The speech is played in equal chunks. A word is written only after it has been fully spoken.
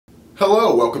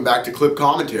Hello, welcome back to Clip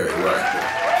Commentary, where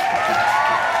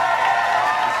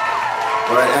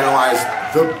I analyze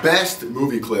the best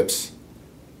movie clips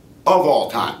of all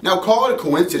time. Now, call it a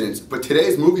coincidence, but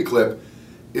today's movie clip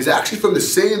is actually from the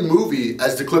same movie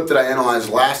as the clip that I analyzed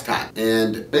last time.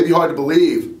 And it may be hard to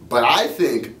believe, but I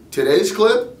think today's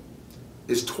clip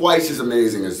is twice as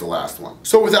amazing as the last one.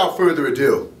 So without further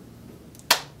ado,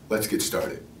 let's get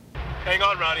started. Hang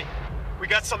on, Ronnie. We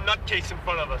got some nutcase in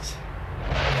front of us.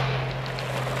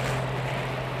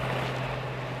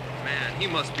 Man, he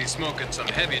must be smoking some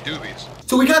heavy doobies.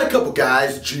 So we got a couple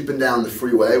guys jeeping down the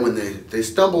freeway when they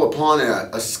stumble upon a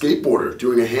skateboarder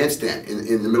doing a handstand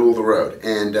in the middle of the road.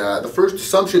 And the first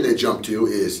assumption they jump to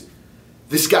is,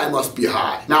 this guy must be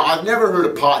high. Now, I've never heard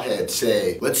a pothead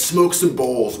say, let's smoke some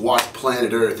bowls, watch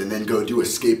Planet Earth, and then go do a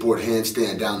skateboard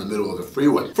handstand down the middle of the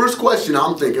freeway. First question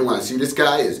I'm thinking when I see this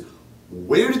guy is,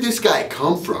 where did this guy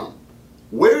come from?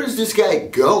 Where is this guy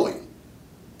going?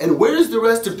 And where's the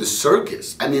rest of the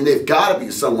circus? I mean, they've got to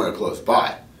be somewhere close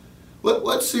by.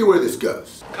 Let's see where this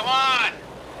goes. Come on! Move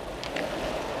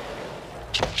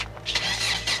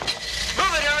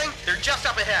it, Herring! They're just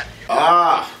up ahead.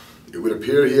 Ah, it would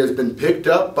appear he has been picked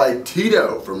up by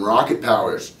Tito from Rocket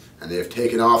Powers, and they have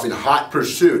taken off in hot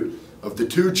pursuit of the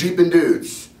two jeeping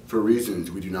dudes for reasons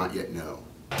we do not yet know.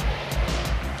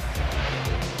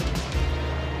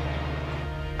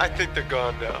 I think they're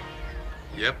gone now.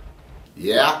 Yep.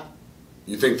 Yeah?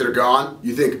 You think they're gone?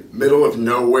 You think middle of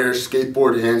nowhere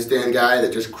skateboard handstand guy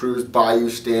that just cruised by you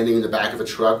standing in the back of a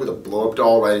truck with a blow-up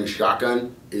doll riding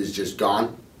shotgun is just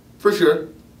gone? For sure.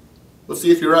 Let's see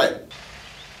if you're right.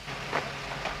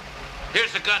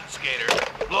 Here's the gun, skater.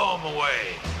 Blow him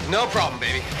away. No problem,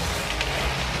 baby.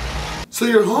 So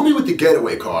your homie with the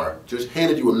getaway car just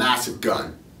handed you a massive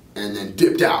gun and then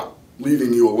dipped out,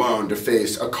 leaving you alone to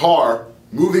face a car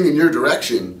moving in your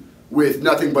direction with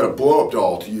nothing but a blow-up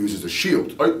doll to use as a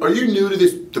shield. Are you new to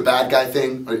this, the bad guy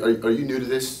thing? Are you new to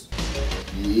this?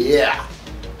 Yeah,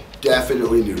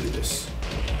 definitely new to this.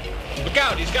 Look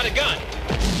out, he's got a gun.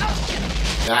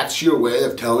 That's your way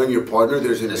of telling your partner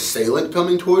there's an assailant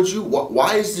coming towards you?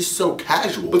 Why is this so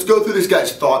casual? Let's go through this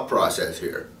guy's thought process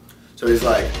here. So he's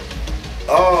like,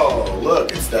 oh,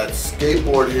 look, it's that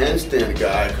skateboard handstand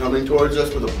guy coming towards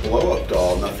us with a blow-up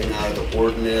doll. Nothing out of the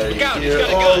ordinary Look out, here. he's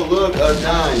got a Oh, gun. look, a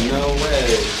 9, no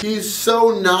way. He's so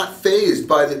not fazed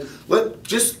by the...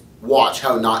 Just watch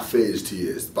how not fazed he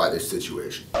is by this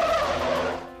situation.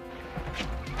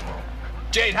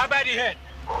 Jade, how bad you hit?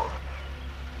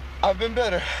 I've been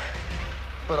better,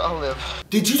 but I'll live.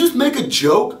 Did you just make a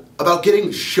joke about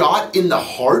getting shot in the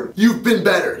heart? You've been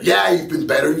better. Yeah, you've been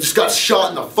better. You just got shot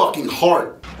in the fucking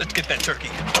heart. Let's get that turkey.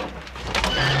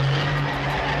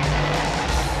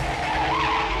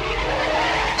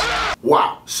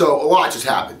 Wow, so a lot just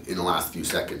happened in the last few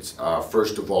seconds.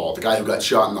 First of all, the guy who got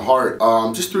shot in the heart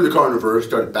just threw the car in reverse,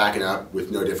 started backing up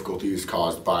with no difficulties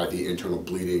caused by the internal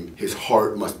bleeding his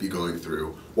heart must be going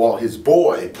through, while his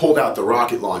boy pulled out the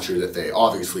rocket launcher that they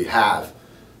obviously have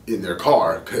in their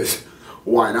car, because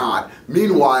why not?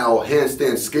 Meanwhile,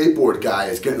 Handstand Skateboard Guy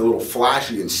is getting a little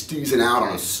flashy and steezing out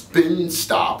on a spin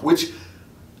stop, which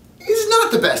is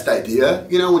not the best idea,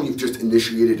 you know, when you've just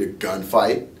initiated a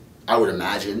gunfight, I would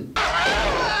imagine.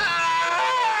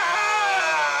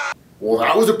 Well,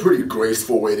 that was a pretty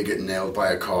graceful way to get nailed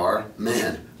by a car.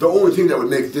 Man, the only thing that would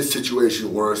make this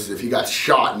situation worse is if he got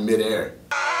shot in midair.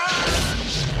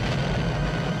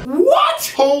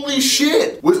 What? Holy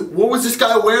shit! What was this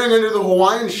guy wearing under the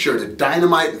Hawaiian shirt? A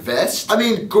dynamite vest? I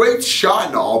mean, great shot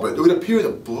and all, but it would appear the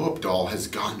blow-up doll has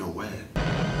gotten away.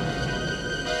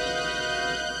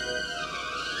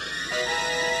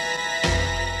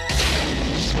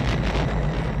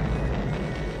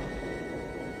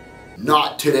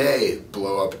 Not today,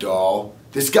 blow-up doll.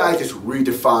 This guy just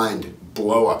redefined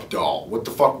blow-up doll. What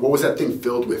the fuck? What was that thing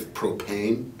filled with?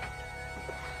 Propane?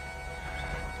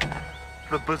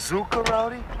 The bazooka,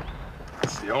 Rowdy?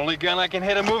 It's the only gun I can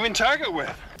hit a moving target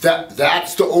with.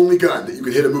 That's the only gun that you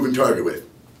could hit a moving target with.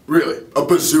 Really, a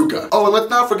bazooka. Oh, and let's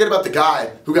not forget about the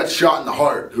guy who got shot in the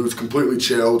heart, who's completely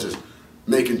chill, just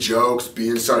making jokes,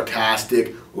 being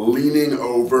sarcastic, leaning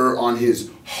over on his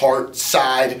heart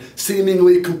side,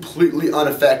 seemingly completely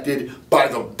unaffected by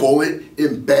the bullet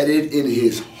embedded in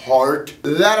his heart.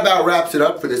 That about wraps it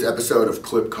up for this episode of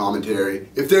Clip Commentary.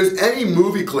 If there's any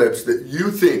movie clips that you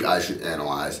think I should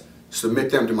analyze, submit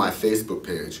them to my Facebook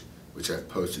page, which I've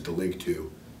posted the link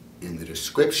to in the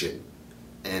description.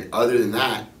 And other than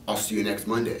that, I'll see you next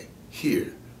Monday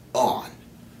here on...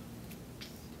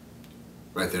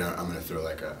 Right there, I'm gonna throw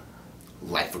like a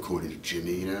life according to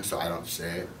Jimmy, you know, so I don't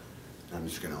say it. I'm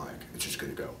just gonna it's just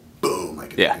gonna go boom,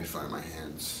 like in front of my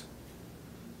hands.